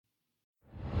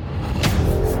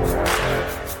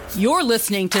You're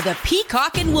listening to the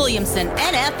Peacock and Williamson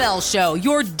NFL Show,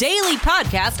 your daily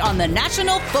podcast on the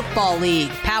National Football League,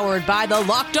 powered by the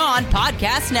Locked On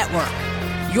Podcast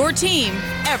Network. Your team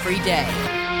every day.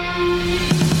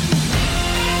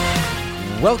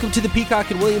 Welcome to the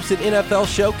Peacock and Williamson NFL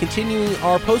Show. Continuing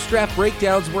our post-draft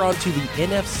breakdowns, we're on to the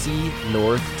NFC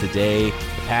North today.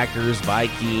 The Packers,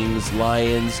 Vikings,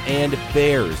 Lions, and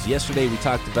Bears. Yesterday we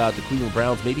talked about the Cleveland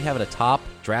Browns maybe having a top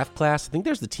draft class. I think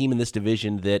there's the team in this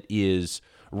division that is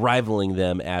rivaling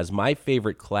them as my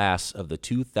favorite class of the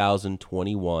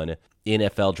 2021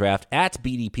 NFL Draft. At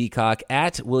BD Peacock,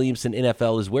 at Williamson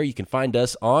NFL is where you can find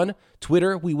us on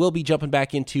Twitter. We will be jumping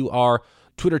back into our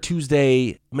Twitter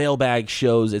Tuesday mailbag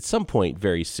shows at some point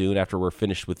very soon after we're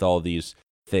finished with all these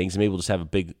things. Maybe we'll just have a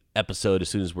big episode as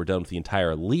soon as we're done with the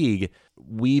entire league.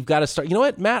 We've got to start. You know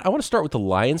what, Matt? I want to start with the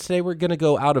Lions today. We're going to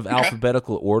go out of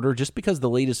alphabetical order just because the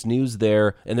latest news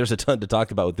there, and there's a ton to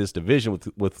talk about with this division with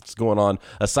what's going on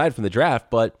aside from the draft,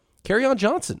 but Kerryon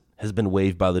Johnson has been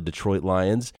waived by the Detroit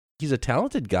Lions. He's a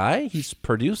talented guy. He's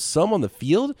produced some on the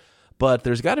field, but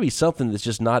there's got to be something that's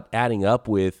just not adding up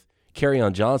with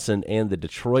Kerryon Johnson and the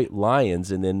Detroit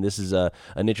Lions, and then this is an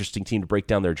interesting team to break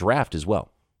down their draft as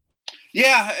well.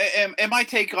 Yeah, and my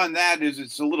take on that is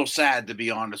it's a little sad, to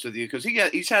be honest with you, because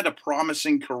he's had a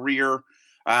promising career,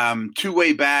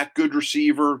 two-way back, good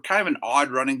receiver, kind of an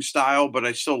odd running style, but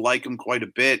I still like him quite a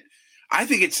bit. I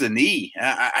think it's the knee.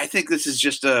 I think this is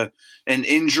just an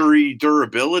injury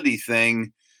durability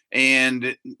thing,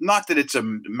 and not that it's a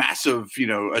massive,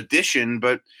 addition,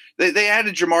 but they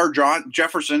added Jamar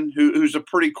Jefferson, who's a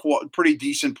pretty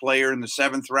decent player in the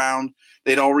 7th round.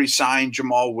 They'd already signed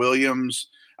Jamal Williams.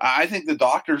 I think the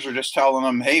doctors are just telling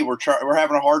them, hey, we're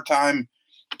having a hard time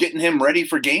getting him ready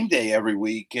for game day every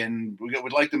week, and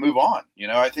we'd like to move on.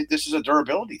 I think this is a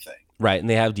durability thing. Right, and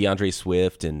they have DeAndre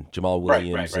Swift and Jamal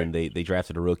Williams, right. And they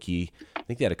drafted a rookie. I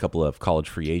think they had a couple of college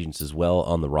free agents as well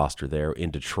on the roster there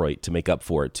in Detroit to make up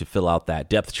for it, to fill out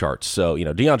that depth chart. So,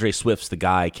 DeAndre Swift's the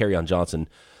guy. Kerryon Johnson,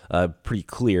 pretty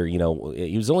clear. He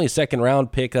was only a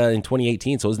 2nd-round pick in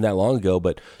 2018, so it wasn't that long ago.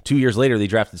 But 2 years later, they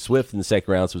drafted Swift in the 2nd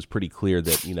round, so it was pretty clear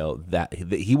that that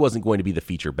he wasn't going to be the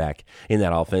feature back in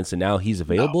that offense. And now he's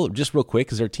available. No. Just real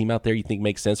quick, is there a team out there you think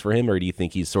makes sense for him, or do you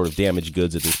think he's sort of damaged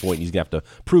goods at this point? He's gonna have to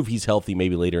prove he's healthy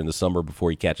maybe later in the summer before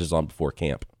he catches on before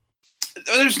camp.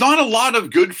 There's not a lot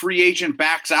of good free agent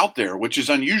backs out there, which is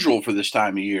unusual for this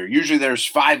time of year. Usually, there's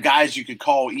 5 guys you could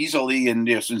call easily and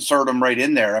just insert them right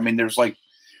in there. I mean, there's like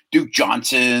Duke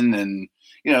Johnson and,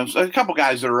 a couple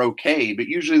guys that are okay, but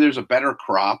usually there's a better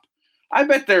crop. I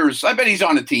bet he's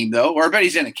on a team though, or I bet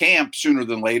he's in a camp sooner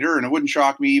than later. And it wouldn't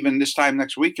shock me even this time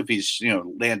next week if he's,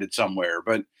 landed somewhere,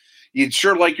 but you'd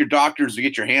sure like your doctors to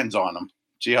get your hands on him.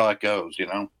 See how that goes,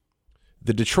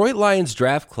 The Detroit Lions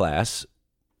draft class,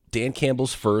 Dan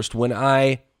Campbell's first. When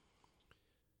I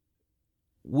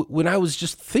was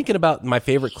just thinking about my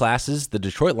favorite classes, the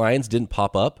Detroit Lions didn't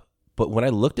pop up. But when I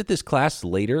looked at this class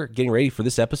later, getting ready for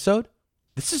this episode,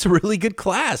 this is a really good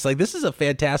class. Like, this is a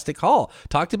fantastic haul.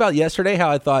 Talked about yesterday how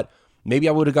I thought maybe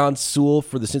I would have gone Sewell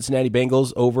for the Cincinnati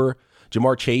Bengals over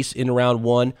Jamar Chase in round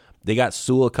 1. They got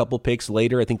Sewell a couple picks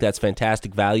later. I think that's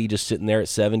fantastic value just sitting there at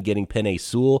 7, getting Penei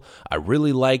Sewell. I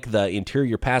really like the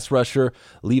interior pass rusher,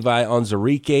 Levi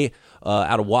Onwuzurike,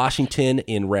 out of Washington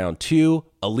in round 2.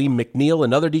 Aleem McNeil,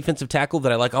 another defensive tackle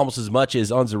that I like almost as much as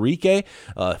Onwuzurike.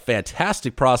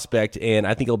 Fantastic prospect, and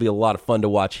I think it'll be a lot of fun to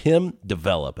watch him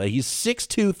develop. He's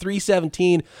 6'2",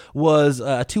 317, was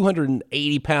a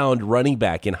 280-pound running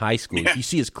back in high school. If you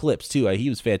see his clips, too, he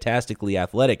was fantastically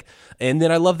athletic. And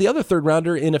then I love the other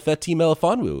third-rounder in Ifeatu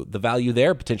Melifonwu. The value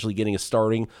there, potentially getting a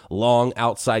starting long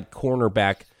outside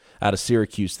cornerback out of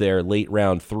Syracuse there, late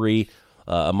round 3.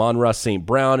 Amon-Ra St.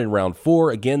 Brown in round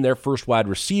 4. Again, their first wide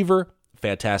receiver.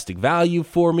 Fantastic value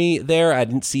for me there. I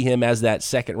didn't see him as that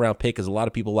 2nd-round pick as a lot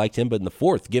of people liked him, but in the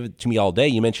 4th, give it to me all day.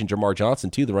 You mentioned Jamar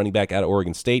Johnson, too, the running back out of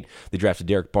Oregon State. They drafted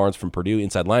Derek Barnes from Purdue,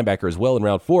 inside linebacker as well in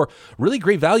round 4. Really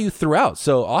great value throughout.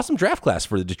 So awesome draft class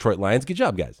for the Detroit Lions. Good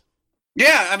job, guys.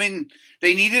 Yeah, I mean,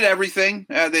 they needed everything.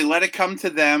 They let it come to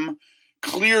them.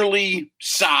 Clearly,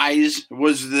 size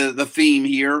was the theme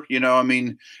here,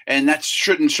 and that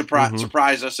shouldn't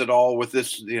surprise us at all with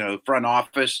this, front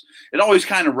office. It always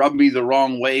kind of rubbed me the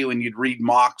wrong way when you'd read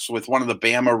mocks with one of the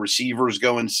Bama receivers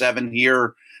going 7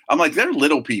 here. I'm like, they're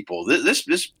little people.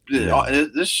 This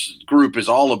group is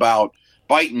all about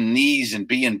biting knees and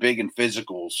being big and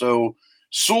physical. So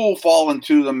Sewell falling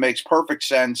to them makes perfect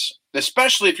sense,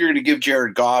 especially if you're going to give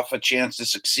Jared Goff a chance to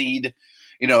succeed.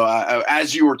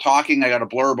 As you were talking, I got a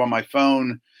blurb on my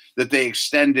phone that they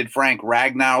extended Frank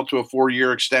Ragnow to a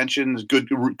 4-year extension.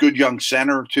 Good young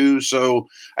center too. So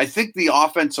I think the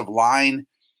offensive line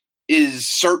is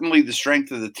certainly the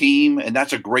strength of the team, and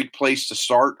that's a great place to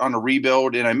start on a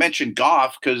rebuild. And I mentioned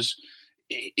Goff because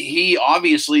he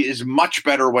obviously is much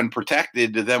better when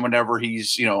protected than whenever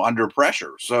he's, under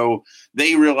pressure. So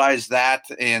they realize that,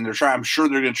 and I'm sure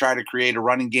they're going to try to create a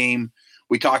running game.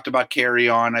 We talked about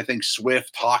Carry-On. I think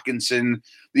Swift, Hawkinson,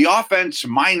 the offense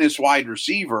minus wide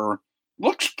receiver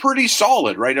looks pretty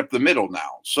solid right up the middle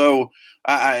now. So,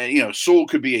 Sewell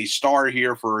could be a star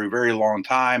here for a very long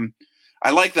time.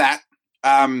 I like that.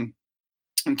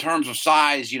 In terms of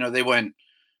size, they went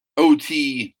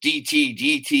OT,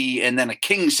 DT, and then a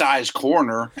king size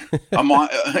corner.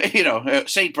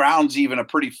 St. Brown's even a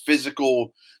pretty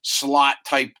physical slot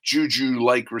type Juju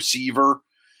like receiver.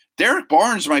 Derek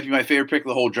Barnes might be my favorite pick of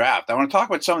the whole draft. I want to talk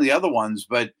about some of the other ones,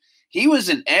 but he was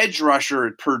an edge rusher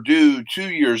at Purdue 2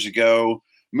 years ago,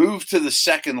 moved to the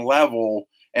second level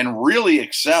and really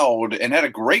excelled and had a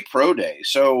great pro day.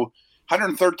 So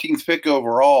 113th pick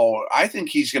overall, I think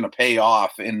he's going to pay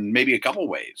off in maybe a couple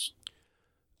ways.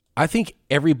 I think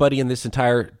everybody in this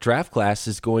entire draft class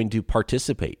is going to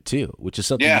participate too, which is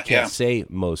something you can't say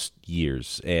most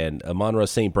years. And Amon-Ra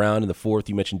St. Brown in the 4th,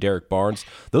 you mentioned Derek Barnes.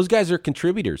 Those guys are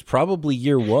contributors, probably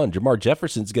year one. Jamar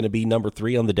Jefferson's going to be number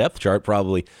 3 on the depth chart,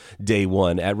 probably day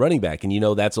 1 at running back.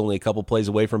 And that's only a couple plays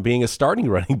away from being a starting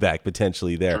running back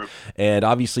potentially there. Sure. And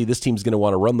obviously this team's going to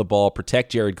want to run the ball,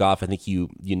 protect Jared Goff. I think you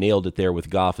nailed it there with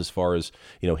Goff as far as,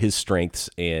 his strengths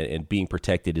and being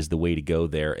protected is the way to go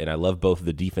there. And I love both of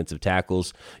the defensive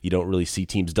tackles. You don't really see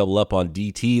teams double up on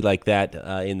DT like that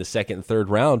in the 2nd and 3rd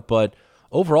round, but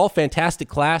overall, fantastic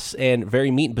class and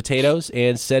very meat and potatoes,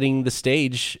 and setting the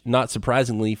stage, not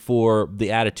surprisingly, for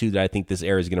the attitude that I think this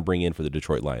era is going to bring in for the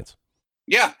Detroit Lions.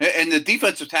 Yeah, and the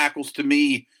defensive tackles, to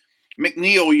me,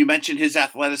 McNeil, you mentioned his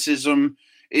athleticism,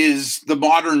 is the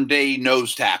modern-day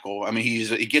nose tackle. I mean,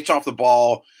 he gets off the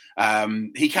ball.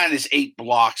 He kind of has 8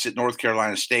 blocks at North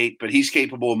Carolina State, but he's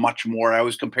capable of much more. I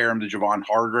always compare him to Javon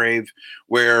Hargrave,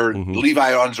 where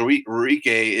Levi Onwuzurike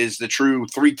is the true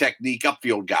 3-technique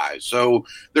upfield guy. So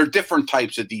they're different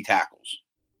types of D tackles.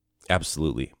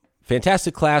 Absolutely.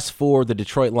 Fantastic class for the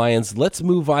Detroit Lions. Let's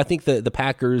move on. I think the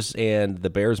Packers and the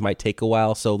Bears might take a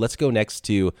while, so let's go next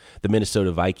to the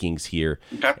Minnesota Vikings here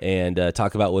and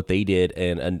talk about what they did.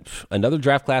 And another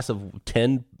draft class of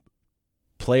 10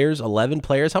 players, 11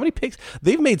 players. How many picks?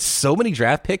 They've made so many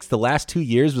draft picks the last 2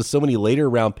 years with so many later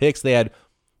round picks. They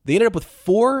ended up with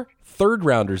 4 third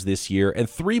rounders this year and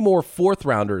 3 more 4th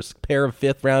rounders, pair of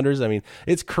 5th rounders. I mean,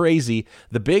 it's crazy.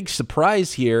 The big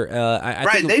surprise here,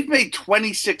 I think they've made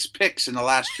 26 picks in the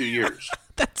last 2 years.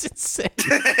 That's insane.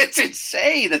 It's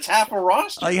insane. That's half a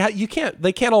roster.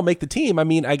 They can't all make the team. I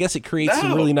mean, I guess it creates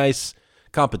some really nice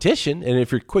competition. And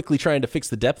if you're quickly trying to fix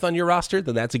the depth on your roster,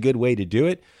 then that's a good way to do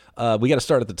it. We got to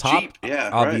start at the top,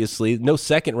 obviously. Right. No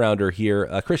 2nd rounder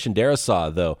here. Christian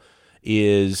Darrisaw, though,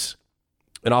 is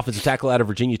an offensive tackle out of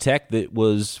Virginia Tech that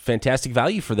was fantastic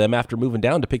value for them after moving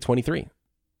down to pick 23.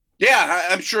 Yeah,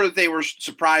 I'm sure that they were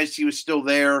surprised he was still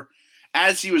there.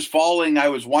 As he was falling, I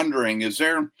was wondering,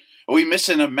 are we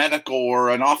missing a medical or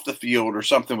an off the field or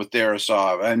something with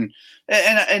Darrisaw?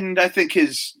 And I think I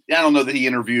don't know that he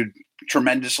interviewed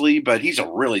tremendously, but he's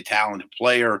a really talented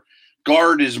player.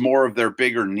 Guard is more of their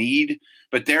bigger need,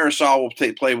 but Darrisaw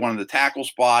will play one of the tackle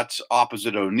spots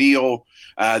opposite O'Neal.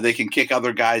 They can kick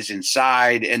other guys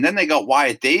inside. And then they got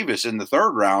Wyatt Davis in the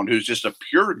 3rd round, who's just a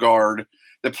pure guard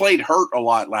that played hurt a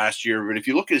lot last year. But if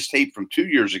you look at his tape from 2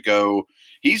 years ago,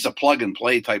 he's a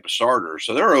plug-and-play type of starter.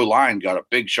 So their O-line got a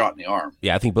big shot in the arm.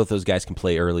 Yeah, I think both those guys can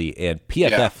play early. And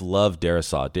PFF loved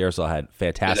Darrisaw. Darrisaw had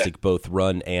fantastic both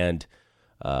run and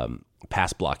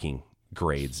pass blocking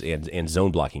grades and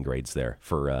zone blocking grades there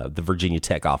for the Virginia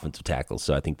Tech offensive tackles.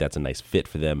 So I think that's a nice fit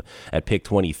for them at pick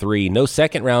 23. No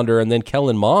 2nd rounder, and then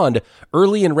Kellen Mond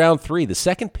early in round 3, the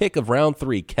 2nd pick of round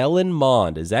 3. Kellen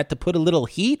Mond, is that to put a little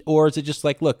heat, or is it just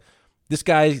like, look, this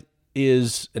guy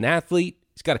is an athlete,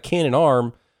 he's got a cannon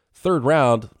arm, 3rd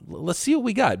round, let's see what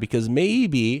we got, because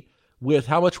maybe with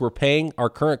how much we're paying our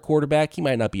current quarterback, he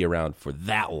might not be around for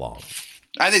that long.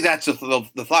 I think that's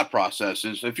the thought process,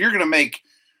 is if you're going to make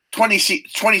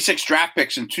 26 draft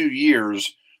picks in 2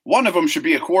 years, one of them should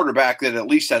be a quarterback that at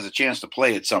least has a chance to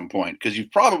play at some point, because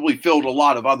you've probably filled a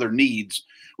lot of other needs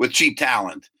with cheap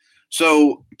talent.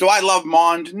 So do I love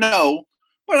Mond? No,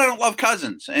 but I don't love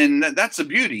Cousins. And that's the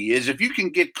beauty, is if you can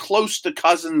get close to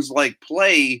Cousins like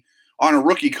play on a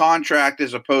rookie contract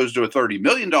as opposed to a $30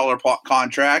 million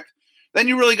contract, then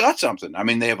you really got something. I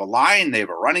mean, they have a line, they have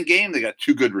a running game, they got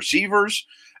 2 good receivers.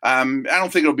 I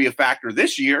don't think it'll be a factor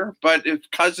this year, but if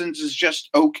Cousins is just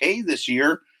okay this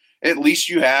year, at least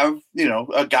you have,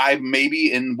 a guy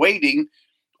maybe in waiting,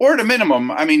 or at a minimum.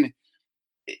 I mean,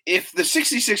 if the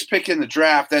 66th pick in the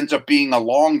draft ends up being a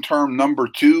long-term number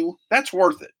 2, that's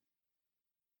worth it.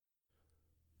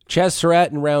 Chaz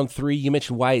Surratt in round 3. You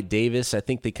mentioned Wyatt Davis. I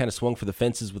think they kind of swung for the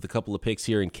fences with a couple of picks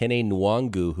here. And Kene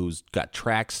Nwangu, who's got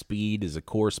track speed, is a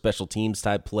core special teams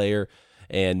type player.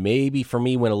 And maybe for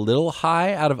me went a little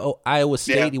high out of Iowa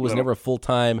State. Yeah, he was never a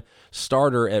full-time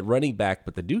starter at running back,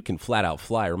 but the dude can flat out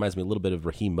fly. Reminds me a little bit of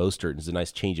Raheem Mostert. It's a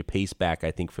nice change of pace back,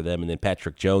 I think, for them. And then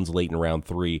Patrick Jones late in round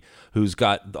 3, who's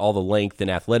got all the length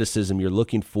and athleticism you're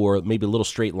looking for, maybe a little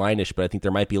straight line-ish, but I think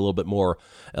there might be a little bit more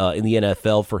in the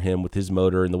NFL for him with his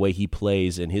motor and the way he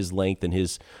plays and his length and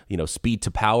his speed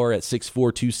to power at 6'4",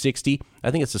 260. I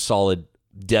think it's a solid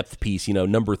depth piece,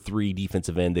 number 3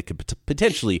 defensive end that could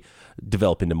potentially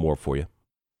develop into more for you.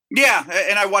 Yeah,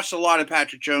 and I watched a lot of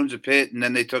Patrick Jones at Pitt, and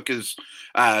then they took his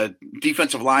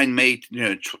defensive line mate,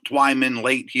 Twyman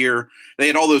late here. They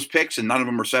had all those picks, and none of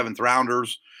them were 7th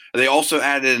rounders. They also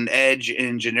added an edge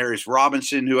in Janarius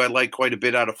Robinson, who I like quite a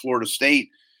bit out of Florida State.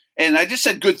 And I just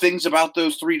said good things about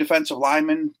those 3 defensive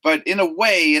linemen, but in a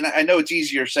way, and I know it's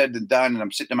easier said than done, and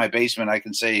I'm sitting in my basement, I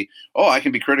can say, I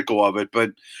can be critical of it,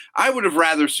 but I would have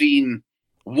rather seen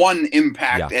 1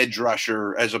 impact edge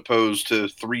rusher as opposed to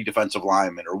 3 defensive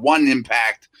linemen, or 1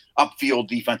 impact upfield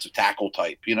defensive tackle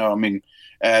type.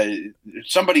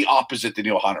 Somebody opposite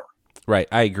Danielle Hunter. Right,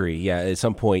 I agree. Yeah, at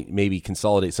some point, maybe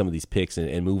consolidate some of these picks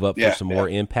and move up for some more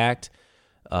impact.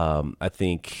 I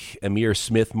think Amir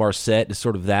Smith-Marset is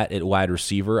sort of that at wide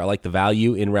receiver. I like the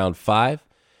value in round 5.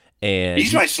 And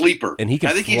he's my sleeper. And I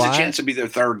think he has a chance to be their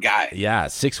 3rd guy. Yeah,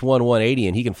 6'1", 180,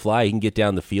 and he can fly. He can get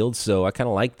down the field. So I kind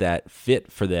of like that fit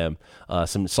for them.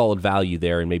 Some solid value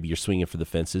there, and maybe you're swinging for the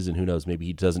fences, and who knows, maybe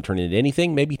he doesn't turn into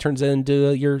anything. Maybe he turns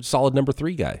into your solid number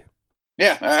 3 guy.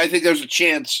 Yeah, I think there's a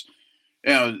chance.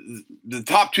 The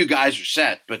top 2 guys are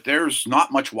set, but there's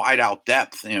not much wide out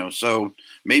depth, so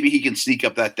maybe he can sneak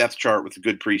up that depth chart with a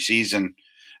good preseason.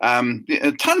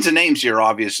 Tons of names here,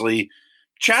 obviously.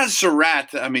 Chaz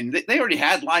Surratt, I mean, they already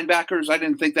had linebackers. I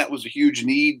didn't think that was a huge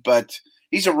need, but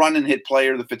he's a run and hit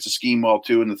player that fits the scheme well,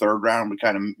 too, in the 3rd round. We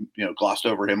kind of, glossed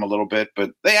over him a little bit,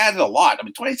 but they added a lot. I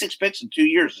mean, 26 picks in 2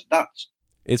 years is nuts.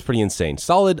 It's pretty insane.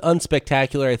 Solid,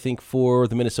 unspectacular, I think, for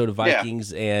the Minnesota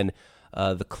Vikings, and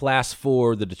the class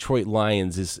for the Detroit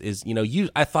Lions is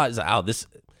I thought, it's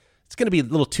going to be a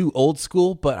little too old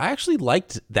school, but I actually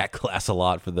liked that class a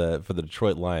lot for the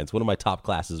Detroit Lions. One of my top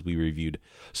classes we reviewed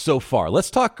so far. Let's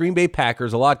talk Green Bay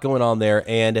Packers. A lot going on there,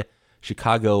 and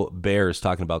Chicago Bears,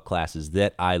 talking about classes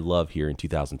that I love here in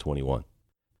 2021.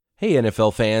 Hey,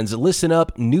 NFL fans, listen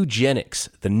up. Nugenix,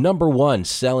 the #1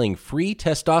 selling free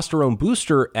testosterone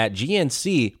booster at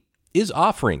GNC, is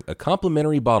offering a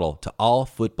complimentary bottle to all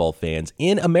football fans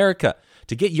in America.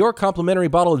 To get your complimentary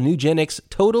bottle of Nugenix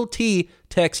Total T,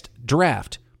 text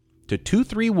DRAFT to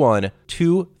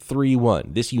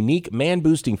 231231. This unique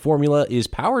man-boosting formula is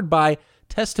powered by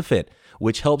Testofen,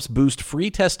 which helps boost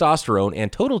free testosterone and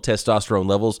total testosterone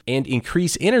levels and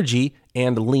increase energy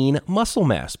and lean muscle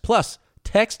mass. Plus,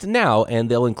 text now and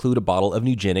they'll include a bottle of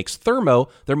Nugenix Thermo,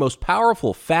 their most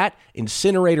powerful fat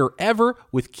incinerator ever,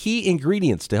 with key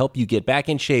ingredients to help you get back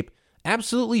in shape,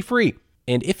 absolutely free.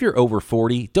 And if you're over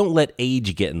 40, don't let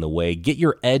age get in the way. Get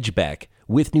your edge back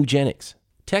with Nugenix.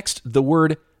 Text the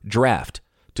word DRAFT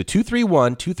to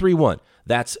 231231.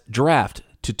 That's DRAFT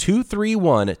to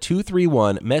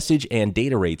 231231. Message and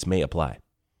data rates may apply.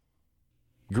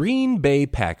 Green Bay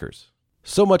Packers.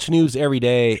 So much news every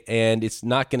day, and it's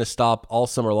not going to stop all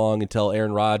summer long until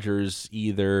Aaron Rodgers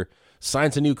either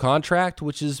signs a new contract,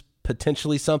 which is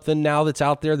potentially something now that's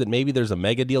out there, that maybe there's a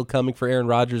mega deal coming for Aaron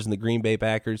Rodgers and the Green Bay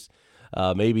Packers.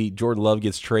 Maybe Jordan Love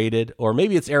gets traded, or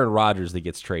maybe it's Aaron Rodgers that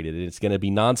gets traded, and it's going to be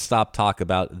nonstop talk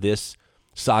about this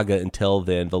saga until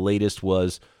then. The latest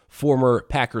was former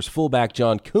Packers fullback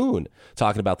John Kuhn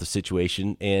talking about the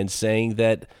situation and saying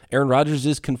that Aaron Rodgers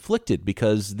is conflicted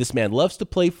because this man loves to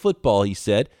play football, he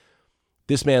said.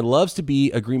 This man loves to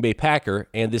be a Green Bay Packer,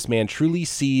 and this man truly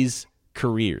sees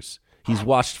careers. He's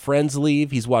watched friends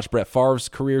leave. He's watched Brett Favre's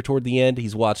career toward the end.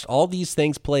 He's watched all these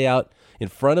things play out in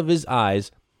front of his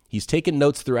eyes. He's taken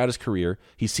notes throughout his career.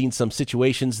 He's seen some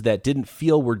situations that didn't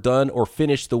feel were done or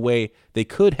finished the way they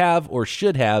could have or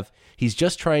should have. He's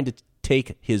just trying to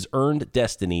take his earned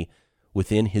destiny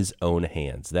within his own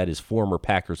hands. That is former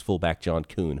Packers fullback John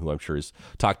Kuhn, who I'm sure has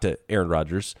talked to Aaron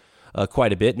Rodgers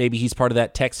quite a bit. Maybe he's part of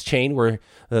that text chain where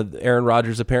Aaron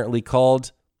Rodgers apparently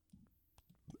called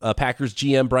Packers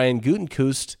GM Brian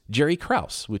Gutekunst Jerry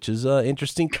Krause, which is an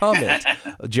interesting comment.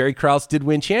 Jerry Krause did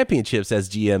win championships as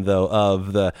GM, though,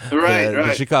 of the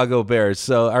Chicago Bears,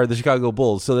 or the Chicago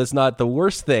Bulls. So that's not the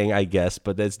worst thing, I guess,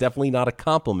 but that's definitely not a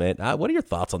compliment. What are your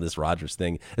thoughts on this Rodgers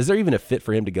thing? Is there even a fit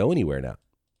for him to go anywhere now?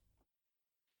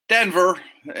 Denver,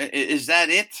 is that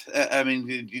it? I mean,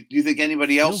 do you think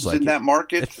anybody else is in that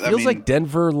market? It feels like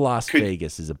Denver, Las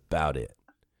Vegas is about it.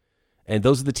 And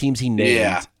those are the teams he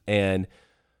named. Yeah.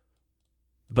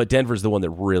 But Denver's the one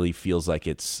that really feels like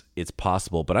it's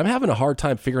possible. But I'm having a hard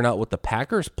time figuring out what the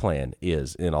Packers' plan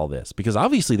is in all this, because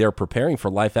obviously they're preparing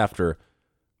for life after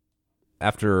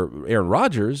Aaron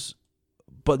Rodgers,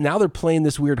 but now they're playing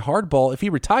this weird hardball. If he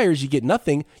retires, you get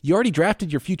nothing. You already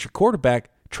drafted your future quarterback.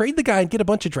 Trade the guy and get a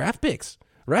bunch of draft picks,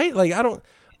 right? Like I don't.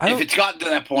 If it's gotten to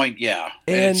that point, yeah,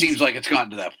 and it seems like it's gotten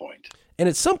to that point. And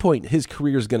at some point, his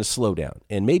career is going to slow down,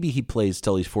 and maybe he plays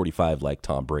till he's 45 like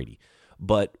Tom Brady.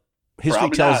 But history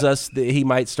tells us that he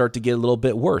might start to get a little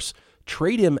bit worse.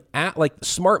 Trade him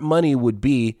smart money would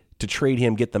be to trade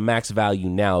him, get the max value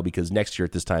now, because next year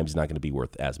at this time he's not going to be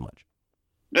worth as much.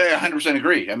 Yeah, 100%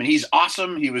 agree. I mean, he's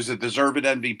awesome. He was a deserved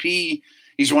MVP.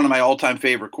 He's one of my all-time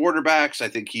favorite quarterbacks. I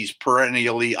think he's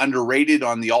perennially underrated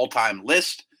on the all-time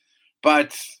list,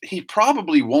 but he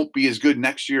probably won't be as good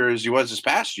next year as he was this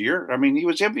past year. I mean, he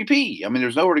was MVP. I mean,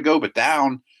 there's nowhere to go but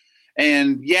down.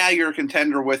 And yeah, you're a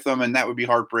contender with him, and that would be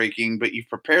heartbreaking, but you've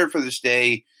prepared for this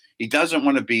day. He doesn't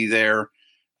want to be there.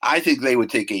 I think they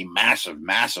would take a massive,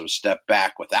 massive step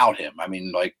back without him. I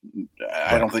mean, I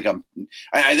think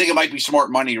it might be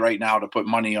smart money right now to put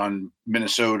money on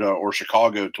Minnesota or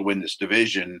Chicago to win this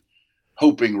division,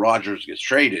 hoping Rodgers gets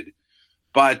traded.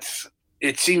 But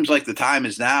it seems like the time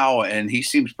is now, and he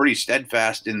seems pretty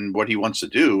steadfast in what he wants to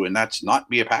do, and that's not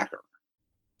be a Packer.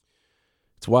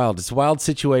 It's wild. It's a wild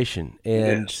situation,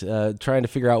 and trying to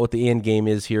figure out what the end game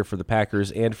is here for the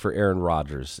Packers and for Aaron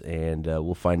Rodgers. And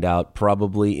we'll find out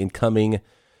probably in coming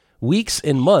weeks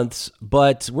and months,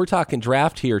 but we're talking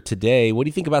draft here today. What do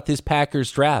you think about this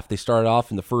Packers draft? They started off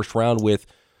in the first round with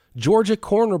Georgia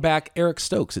cornerback Eric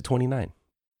Stokes at 29.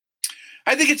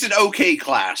 I think it's an okay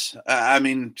class. I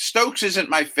mean, Stokes isn't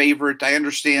my favorite. I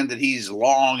understand that he's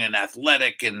long and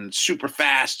athletic and super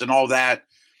fast and all that,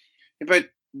 but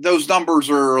those numbers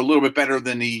are a little bit better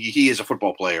than he is a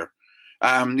football player.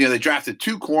 They drafted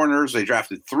 2 corners. They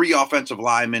drafted 3 offensive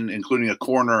linemen, including a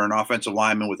corner and offensive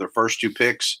lineman with their first 2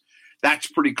 picks. That's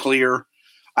pretty clear.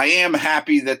 I am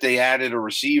happy that they added a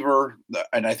receiver,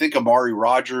 and I think Amari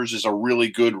Rodgers is a really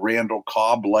good Randall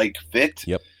Cobb-like fit.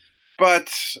 Yep.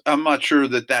 But I'm not sure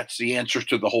that that's the answer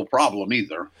to the whole problem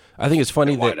either. I think it's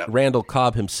funny that Randall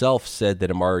Cobb himself said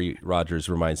that Amari Rodgers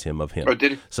reminds him of him. Oh,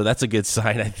 did he? So that's a good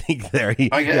sign, I think, there.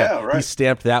 Right. He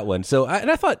stamped that one. So,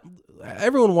 I thought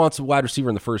everyone wants a wide receiver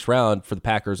in the first round for the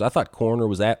Packers. I thought corner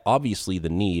was obviously the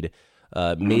need.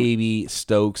 Maybe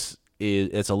Stokes,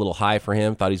 it's a little high for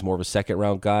him. Thought he's more of a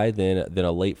second-round guy than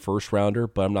a late first-rounder,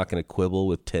 but I'm not going to quibble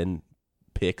with 10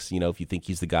 picks. If you think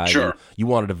he's the guy, sure, you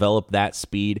want to develop that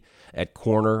speed at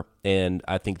corner, and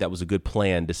I think that was a good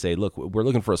plan to say, look, we're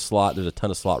looking for a slot. There's a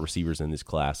ton of slot receivers in this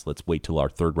class. Let's wait till our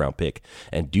third-round pick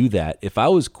and do that. If I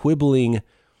was quibbling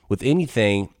with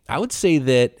anything, I would say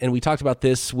that, and we talked about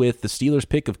this with the Steelers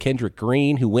pick of Kendrick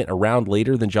Green, who went around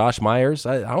later than Josh Myers.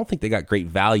 I don't think they got great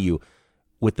value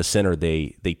with the center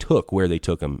they took where they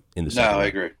took him in the second round. I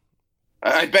agree.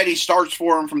 I bet he starts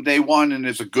for him from day one and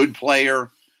is a good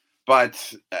player,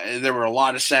 but there were a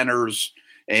lot of centers,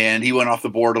 and he went off the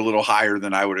board a little higher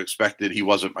than I would have expected. He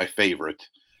wasn't my favorite.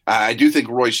 I do think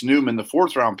Royce Newman, the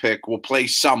 4th-round pick, will play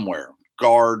somewhere.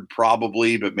 Guard,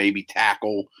 probably, but maybe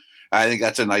tackle. I think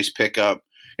that's a nice pickup.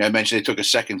 I mentioned they took a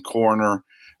second corner.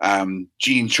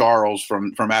 Gene Charles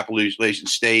from Appalachian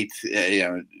State.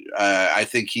 I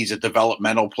think he's a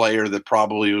developmental player that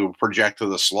probably will project to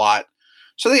the slot.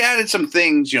 So they added some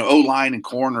things, O-line and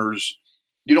corners.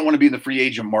 You don't want to be in the free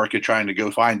agent market trying to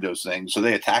go find those things. So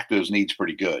they attack those needs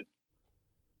pretty good.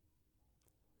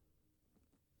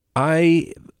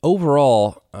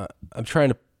 Overall, I'm trying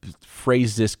to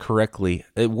phrase this correctly.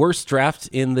 Worst draft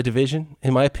in the division,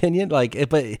 in my opinion. But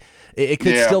it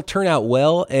could still turn out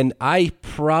well, and I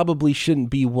probably shouldn't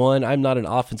be one. I'm not an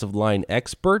offensive line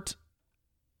expert,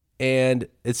 and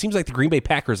it seems like the Green Bay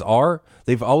Packers are.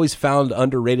 They've always found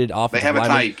underrated offensive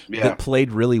linemen that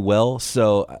played really well.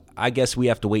 So I guess we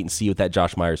have to wait and see with that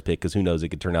Josh Myers pick, because who knows? It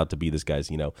could turn out to be this guy's,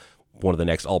 one of the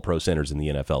next all-pro centers in the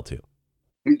NFL too.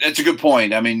 That's a good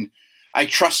point. I mean, I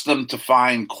trust them to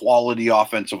find quality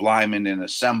offensive linemen and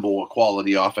assemble a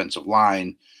quality offensive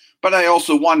line. But I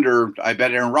also wonder, I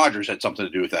bet Aaron Rodgers had something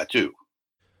to do with that too.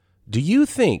 Do you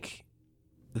think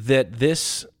that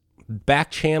this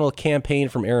back channel campaign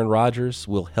from Aaron Rodgers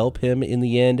will help him in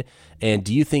the end? And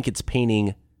do you think it's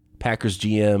painting Packers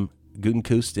GM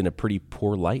Gutekunst in a pretty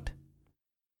poor light?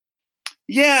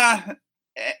 Yeah,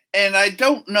 and I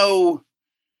don't know.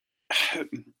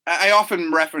 I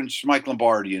often reference Mike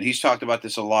Lombardi, and he's talked about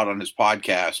this a lot on his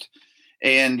podcast,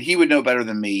 and he would know better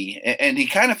than me. And he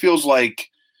kind of feels like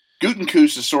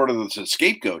Gutekunst is sort of the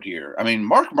scapegoat here. I mean,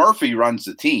 Mark Murphy runs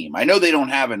the team. I know they don't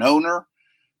have an owner,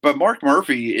 but Mark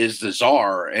Murphy is the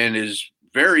czar and is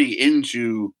very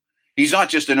into – he's not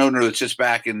just an owner that sits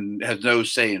back and has no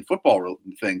say in football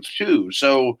things too.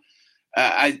 So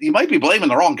you might be blaming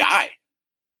the wrong guy.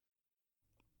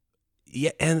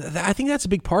 Yeah, and I think that's a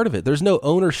big part of it. There's no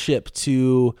ownership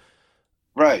to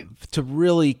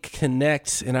really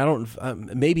connect, and I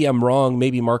don't. Maybe I'm wrong.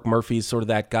 Maybe Mark Murphy is sort of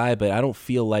that guy, but I don't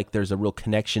feel like there's a real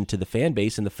connection to the fan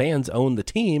base, and the fans own the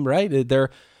team, right? They're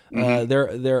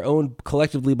owned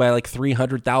collectively by like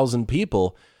 300,000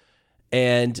 people,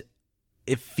 and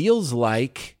it feels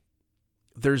like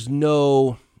there's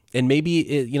no. And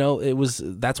maybe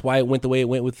that's why it went the way it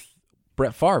went with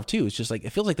Brett Favre too. It's just like,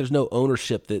 it feels like there's no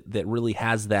ownership that really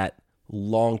has that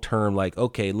long-term, like,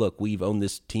 okay, look, we've owned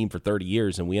this team for 30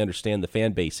 years and we understand the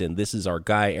fan base, and this is our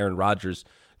guy, Aaron Rodgers,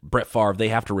 Brett Favre. They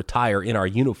have to retire in our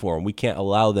uniform. We can't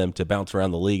allow them to bounce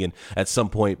around the league and at some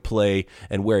point play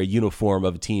and wear a uniform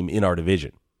of a team in our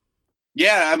division.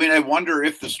 Yeah, I mean, I wonder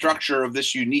if the structure of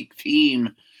this unique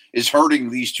team is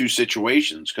hurting these two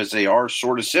situations, because they are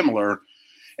sort of similar.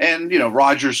 And,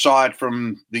 Rodgers saw it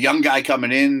from the young guy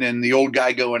coming in and the old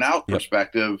guy going out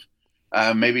perspective.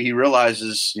 Maybe he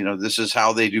realizes, this is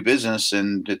how they do business,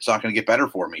 and it's not going to get better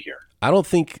for me here. I don't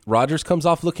think Rodgers comes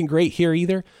off looking great here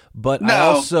either, but no. I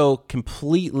also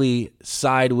completely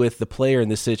side with the player in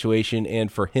this situation,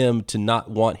 and for him to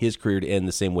not want his career to end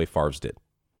the same way Favre's did.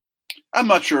 I'm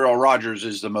not sure Rodgers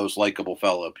is the most likable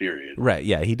fellow, period. Right,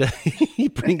 yeah, he does. He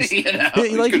brings, he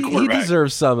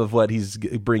deserves some of what he's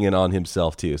bringing on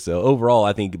himself too. So overall,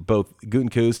 I think both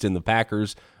Gutekunst and the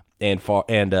Packers and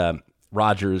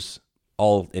Rodgers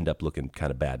all end up looking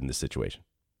kind of bad in this situation.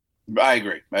 I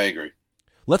agree.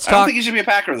 Let's talk. I don't think he should be a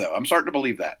Packer, though. I'm starting to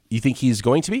believe that. You think he's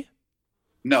going to be?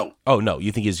 No. Oh, no.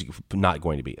 You think he's not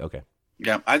going to be? Okay.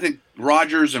 Yeah, I think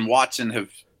Rodgers and Watson have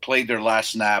played their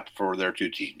last snap for their two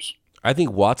teams. I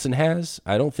think Watson has.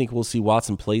 I don't think we'll see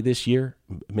Watson play this year,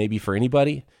 maybe for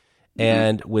anybody. Mm-hmm.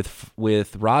 And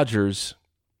with Rodgers,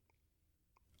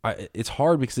 it's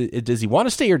hard because does he want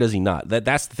to stay or does he not?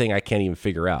 That's the thing I can't even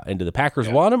figure out. And do the Packers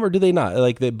want him or do they not?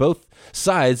 Like, both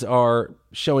sides are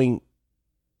showing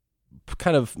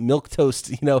kind of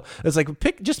milquetoast. It's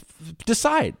like, just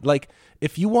decide. Like,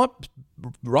 if you want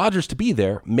Rodgers to be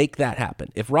there, make that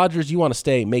happen. If Rodgers, you want to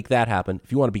stay, make that happen.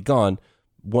 If you want to be gone,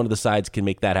 one of the sides can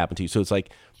make that happen to you. So it's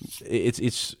like,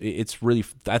 it's really,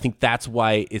 I think that's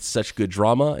why it's such good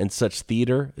drama and such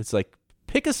theater. It's like,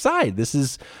 pick a side. This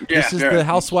is the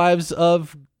Housewives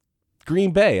of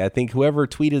Green Bay. I think whoever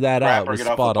tweeted that out was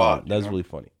spot on. That was really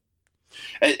funny.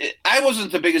 I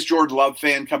wasn't the biggest Jordan Love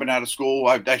fan coming out of school.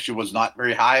 I actually was not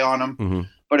very high on him. Mm-hmm.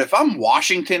 But if I'm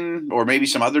Washington or maybe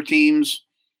some other teams,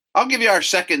 I'll give you our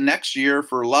second next year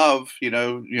for Love.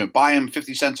 Buy him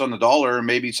 50 cents on the dollar, and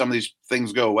maybe some of these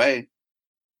things go away.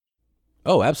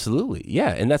 Oh, absolutely,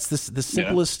 yeah. And that's the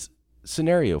simplest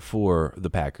scenario for the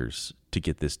Packers to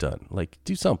get this done. Like,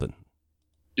 do something,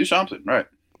 right?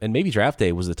 And maybe draft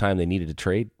day was the time they needed to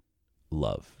trade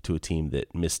Love to a team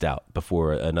that missed out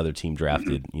before another team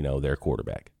drafted, their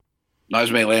quarterback. Not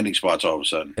as many landing spots all of a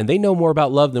sudden. And they know more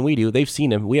about Love than we do. They've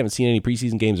seen him. We haven't seen any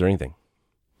preseason games or anything.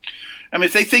 I mean,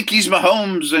 if they think he's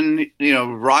Mahomes and,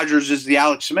 Rodgers is the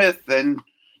Alex Smith, then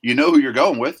you know who you're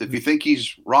going with. If you think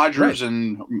he's Rodgers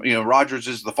and, Rodgers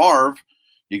is the Favre,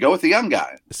 you go with the young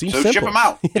guy. Seems so simple. Ship him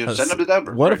out. Yes. Send him to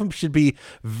Denver. One of them should be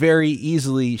very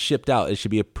easily shipped out. It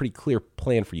should be a pretty clear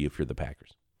plan for you if you're the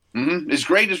Packers. Mm-hmm. As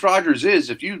great as Rodgers is,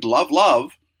 if you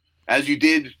love, as you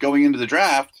did going into the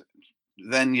draft,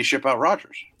 then you ship out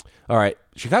Rodgers. All right.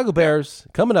 Chicago Bears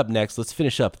coming up next. Let's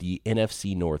finish up the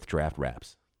NFC North draft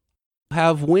wraps.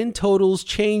 Have win totals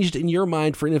changed in your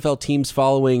mind for NFL teams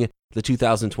following the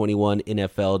 2021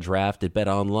 NFL Draft at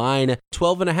BetOnline?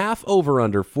 12.5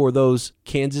 over-under for those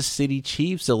Kansas City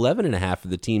Chiefs, 11.5 for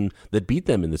the team that beat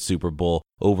them in the Super Bowl.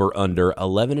 Over-under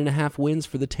 11.5 wins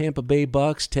for the Tampa Bay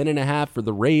Bucks, 10.5 for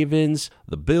the Ravens,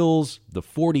 the Bills, the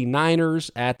 49ers.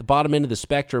 At the bottom end of the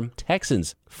spectrum,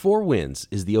 Texans, 4 wins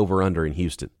is the over-under in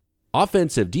Houston.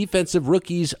 Offensive, defensive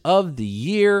rookies of the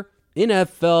year,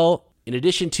 NFL In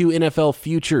addition to NFL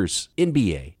futures,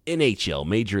 NBA, NHL,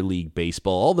 Major League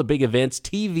Baseball, all the big events,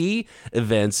 TV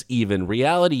events even,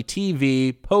 reality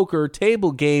TV, poker,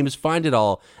 table games, find it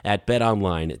all at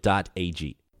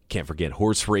betonline.ag. Can't forget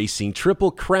horse racing,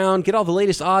 Triple Crown. Get all the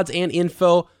latest odds and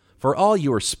info for all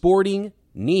your sporting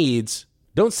needs.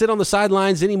 Don't sit on the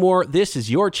sidelines anymore. This is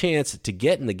your chance to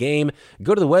get in the game.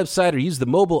 Go to the website or use the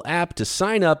mobile app to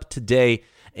sign up today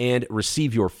and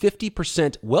receive your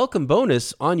 50% welcome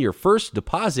bonus on your first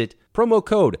deposit. Promo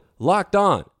code Locked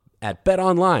On at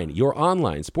BetOnline, your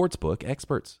online sportsbook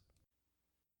experts.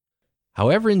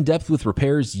 However in-depth with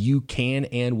repairs you can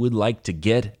and would like to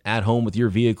get at home with your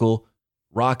vehicle,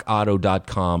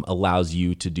 RockAuto.com allows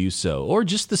you to do so. Or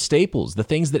just the staples, the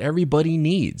things that everybody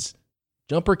needs.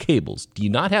 Jumper cables. Do you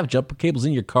not have jumper cables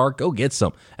in your car? Go get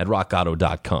some at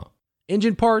RockAuto.com.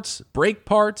 Engine parts, brake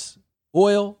parts,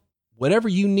 oil, whatever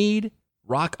you need,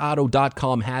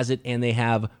 RockAuto.com has it, and they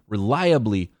have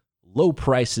reliably low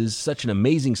prices, such an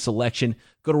amazing selection.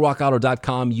 Go to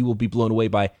RockAuto.com. You will be blown away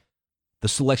by the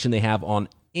selection they have on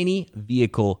any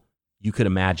vehicle you could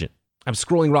imagine. I'm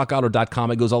scrolling RockAuto.com.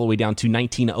 It goes all the way down to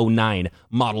 1909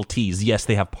 Model Ts. Yes,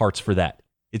 they have parts for that.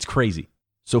 It's crazy.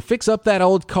 So fix up that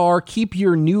old car, keep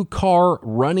your new car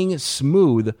running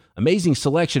smooth. Amazing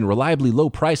selection, reliably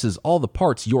low prices, all the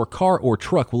parts your car or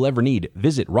truck will ever need.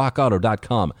 Visit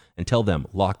rockauto.com and tell them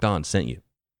Locked On sent you.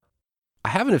 I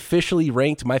haven't officially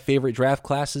ranked my favorite draft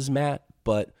classes, Matt,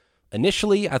 but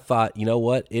initially I thought, you know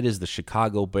what? It is the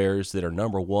Chicago Bears that are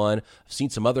number one. I've seen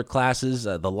some other classes.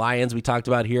 The Lions we talked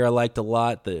about here I liked a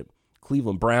lot. The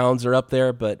Cleveland Browns are up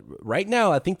there, but right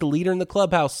now I think the leader in the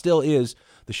clubhouse still is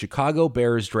the Chicago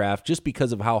Bears draft, just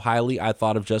because of how highly I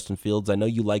thought of Justin Fields. I know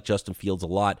you like Justin Fields a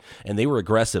lot, and they were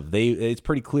aggressive. It's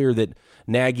pretty clear that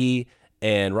Nagy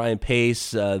and Ryan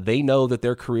Pace, they know that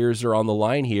their careers are on the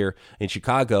line here in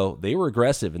Chicago. They were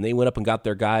aggressive, and they went up and got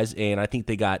their guys, and I think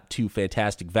they got two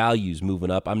fantastic values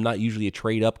moving up. I'm not usually a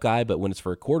trade-up guy, but when it's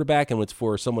for a quarterback and when it's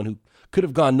for someone who could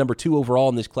have gone number 2 overall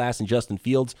in this class in Justin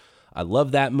Fields, I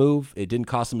love that move. It didn't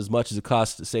cost them as much as it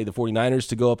cost, say, the 49ers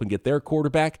to go up and get their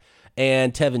quarterback.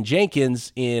 And Tevin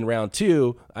Jenkins in round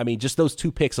 2, I mean, just those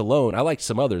 2 picks alone. I liked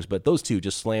some others, but those 2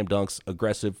 just slam dunks,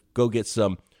 aggressive. Go get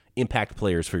some impact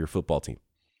players for your football team.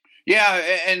 Yeah,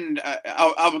 and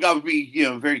I'll be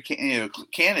very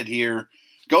candid here.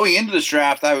 Going into this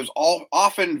draft, I was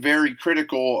often very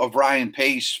critical of Ryan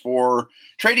Pace for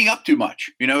trading up too much.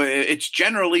 It's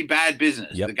generally bad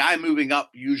business. Yep. The guy moving up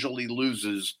usually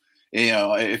loses.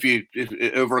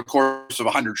 If over a course of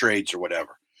 100 trades or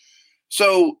whatever.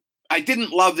 So I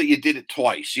didn't love that you did it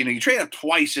twice. You trade up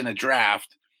twice in a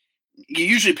draft. You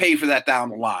usually pay for that down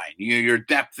the line. Your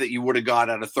depth that you would have got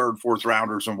out of 3rd, 4th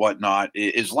rounders and whatnot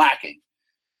is lacking.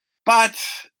 But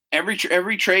every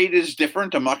trade is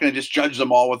different. I'm not going to just judge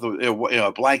them all with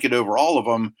a blanket over all of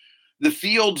them. The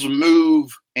Fields move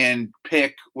and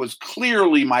pick was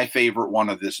clearly my favorite one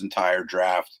of this entire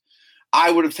draft. I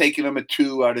would have taken him at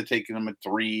 2. I'd have taken him at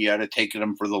 3. I'd have taken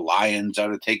him for the Lions.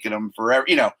 I'd have taken him for I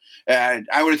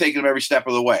would have taken him every step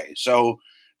of the way. So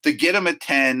to get him at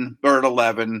 10 or at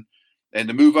 11 and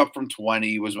to move up from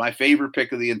 20 was my favorite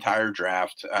pick of the entire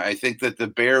draft. I think that the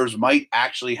Bears might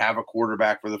actually have a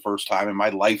quarterback for the first time in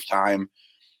my lifetime.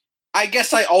 I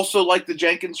guess I also like the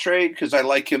Jenkins trade because I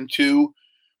like him too,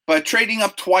 but trading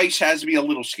up twice has me a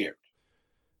little scared.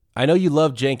 I know you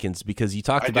love Jenkins because you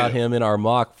talked about him in our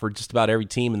mock for just about every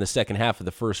team in the second half of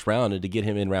the first round, and to get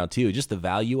him in round 2, just the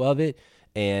value of it.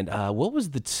 And what was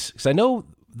because I know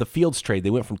the Fields trade, they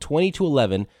went from 20 to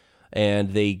 11,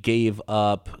 and they gave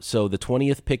up the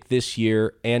 20th pick this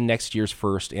year and next year's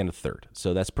 1st and a 3rd.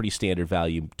 So that's pretty standard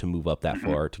value to move up that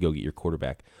far to go get your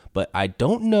quarterback. But I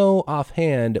don't know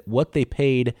offhand what they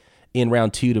paid in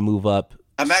round 2 to move up.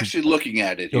 I'm actually looking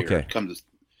at it here.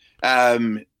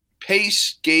 Okay.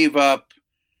 Pace gave up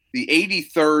the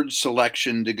 83rd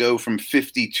selection to go from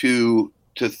 52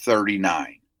 to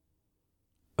 39.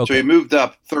 Okay. So he moved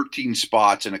up 13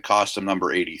 spots, and it cost him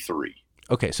number 83.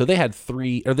 Okay, so they had 2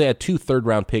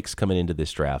 3rd-round picks coming into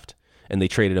this draft, and they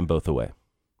traded them both away.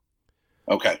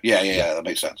 Okay, yeah, that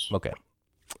makes sense. Okay.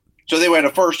 So they went a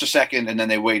 1st, a 2nd, and then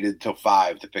they waited till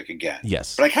 5 to pick again.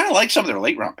 Yes. But I kind of like some of their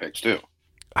late-round picks, too.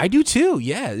 I do too,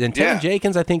 yeah. And Tevin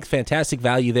Jenkins, I think, fantastic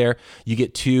value there. You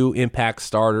get 2 impact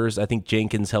starters. I think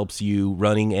Jenkins helps you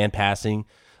running and passing.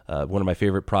 One of my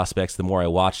favorite prospects. The more I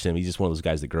watched him, he's just one of those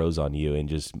guys that grows on you and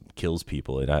just kills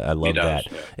people, and I love that.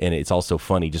 Yeah. And it's also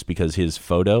funny just because his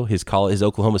photo, his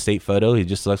Oklahoma State photo, he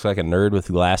just looks like a nerd with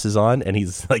glasses on, and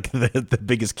he's like the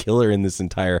biggest killer in this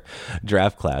entire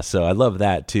draft class. So I love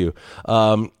that too.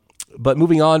 But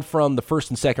moving on from the 1st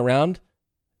and 2nd round,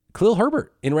 Khalil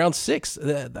Herbert in round 6.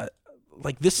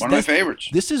 Like this, one of my favorites.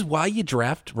 This is why you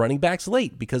draft running backs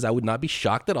late, because I would not be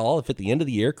shocked at all if at the end of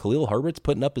the year, Khalil Herbert's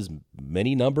putting up as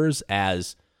many numbers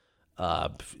as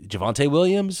Javonte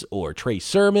Williams or Trey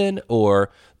Sermon or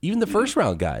even the first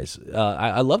round guys.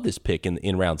 I love this pick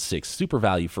in round 6. Super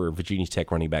value for Virginia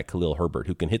Tech running back Khalil Herbert,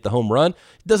 who can hit the home run.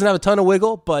 Doesn't have a ton of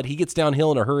wiggle, but he gets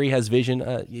downhill in a hurry, has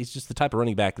vision. He's just the type of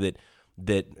running back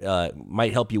that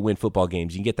might help you win football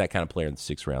games. You can get that kind of player in the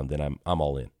 6th round, then I'm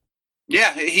all in.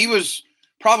 Yeah, he was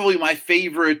probably my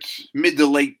favorite mid to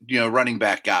late, running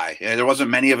back guy. There wasn't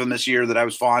many of them this year that I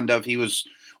was fond of. He was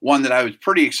one that I was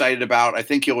pretty excited about. I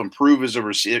think he'll improve as a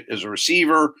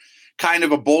receiver, kind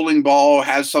of a bowling ball,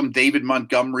 has some David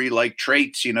Montgomery-like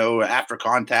traits, after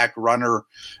contact runner.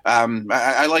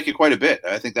 I like it quite a bit.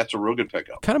 I think that's a real good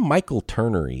pickup. Kind of Michael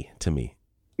Turner-y to me.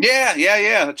 Yeah.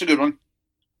 That's a good one.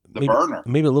 Burner.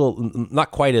 Maybe a little,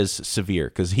 not quite as severe,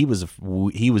 because he was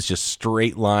just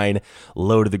straight line,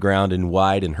 low to the ground and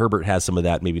wide, and Herbert has some of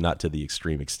that, maybe not to the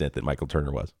extreme extent that Michael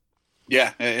Turner was.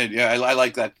 Yeah, I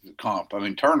like that comp. I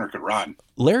mean, Turner could run.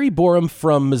 Larry Borum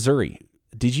from Missouri.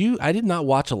 I did not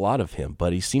watch a lot of him,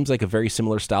 but he seems like a very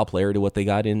similar style player to what they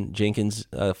got in Jenkins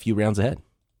a few rounds ahead.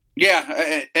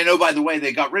 Yeah, and oh, by the way,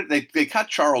 they cut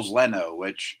Charles Leno,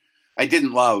 which I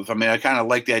didn't love. I mean, I kind of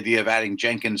like the idea of adding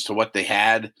Jenkins to what they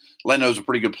had. Leno's a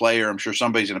pretty good player. I'm sure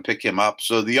somebody's going to pick him up.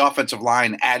 So the offensive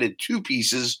line added 2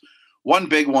 pieces, one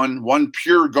big one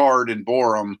pure guard in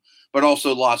Borum, but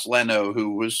also lost Leno,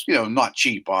 who was, not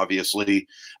cheap, obviously.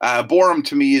 Borum,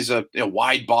 to me, is a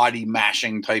wide body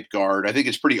mashing type guard. I think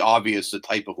it's pretty obvious the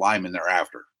type of lineman they're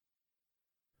after.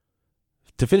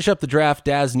 To finish up the draft,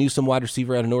 Daz Newsome, wide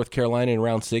receiver out of North Carolina in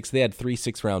round 6. They had 3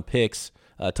 6th-round picks.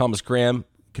 Thomas Graham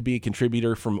could be a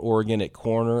contributor from Oregon at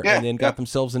corner, and then got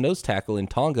themselves a nose tackle in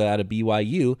Tonga out of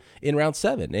BYU in round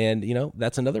 7. And,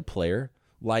 that's another player.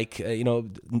 Like,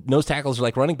 nose tackles are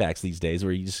like running backs these days,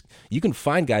 where you can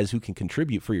find guys who can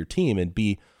contribute for your team and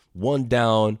be one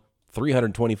down,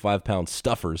 325-pound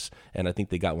stuffers. And I think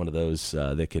they got one of those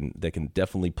that can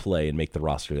definitely play and make the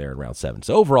roster there in round 7.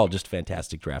 So overall, just a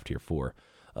fantastic draft here for,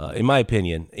 in my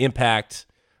opinion, impact.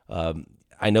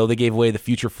 I know they gave away the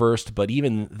future first, but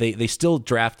even they still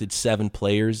drafted 7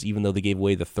 players, even though they gave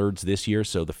away the thirds this year.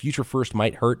 So the future first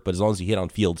might hurt, but as long as you hit on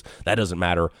Fields, that doesn't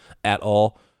matter at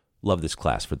all. Love this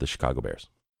class for the Chicago Bears.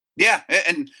 Yeah,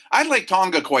 and I like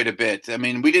Tonga quite a bit. I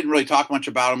mean, we didn't really talk much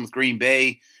about him with Green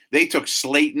Bay. They took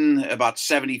Slayton about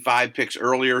 75 picks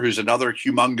earlier, who's another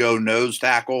humongo nose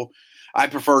tackle. I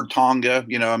preferred Tonga.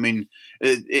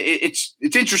 It's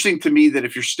interesting to me that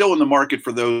if you're still in the market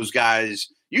for those guys,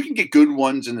 you can get good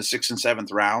ones in the 6th and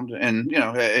 7th round. And,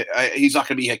 he's not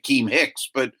going to be Hakeem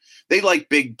Hicks, but they like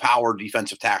big power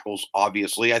defensive tackles,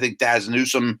 obviously. I think Daz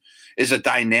Newsome is a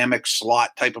dynamic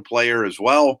slot type of player as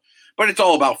well. But it's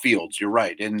all about Fields. You're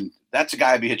right. And that's a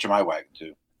guy I'd be hitching my wagon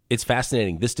to. It's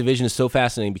fascinating. This division is so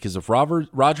fascinating because if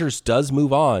Rodgers does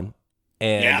move on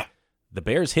and the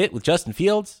Bears hit with Justin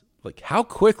Fields, like how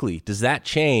quickly does that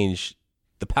change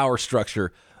the power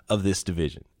structure of this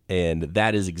division? And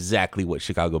that is exactly what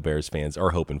Chicago Bears fans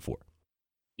are hoping for.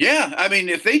 Yeah, I mean,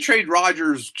 if they trade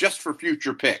Rodgers just for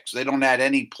future picks, they don't add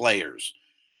any players,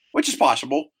 which is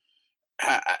possible.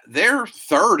 They're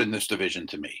 3rd in this division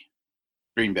to me,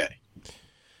 Green Bay.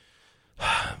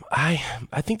 I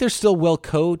think they're still well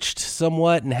coached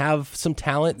somewhat and have some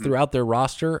talent throughout their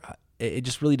roster. It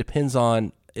just really depends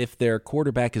on if their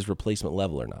quarterback is replacement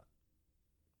level or not.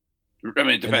 I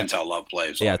mean, it depends how Love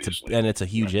plays. Yeah, it's a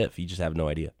huge if. You just have no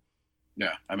idea.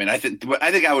 Yeah, I mean, I think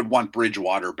I would want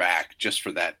Bridgewater back just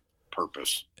for that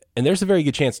purpose. And there's a very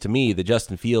good chance to me that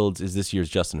Justin Fields is this year's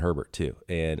Justin Herbert too.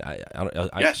 And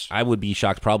I would be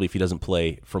shocked probably if he doesn't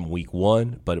play from week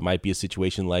 1, but it might be a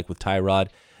situation like with Tyrod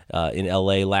in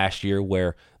LA last year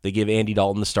where they give Andy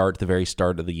Dalton the start at the very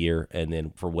start of the year, and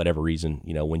then for whatever reason,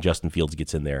 when Justin Fields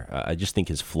gets in there, I just think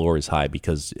his floor is high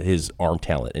because his arm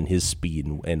talent and his speed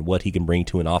and what he can bring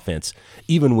to an offense,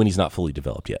 even when he's not fully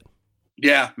developed yet.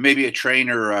 Yeah, maybe a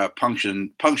trainer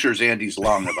punctures Andy's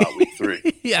lung about week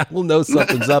 3. Yeah, we'll know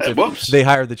something's up if they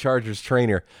hire the Chargers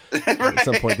trainer at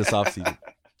some point this offseason.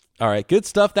 All right, good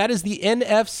stuff. That is the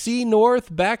NFC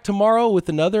North. Back tomorrow with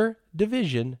another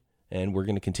division, and we're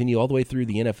going to continue all the way through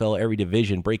the NFL, every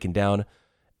division, breaking down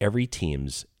every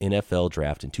team's NFL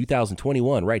draft in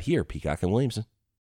 2021 right here, Peacock and Williamson.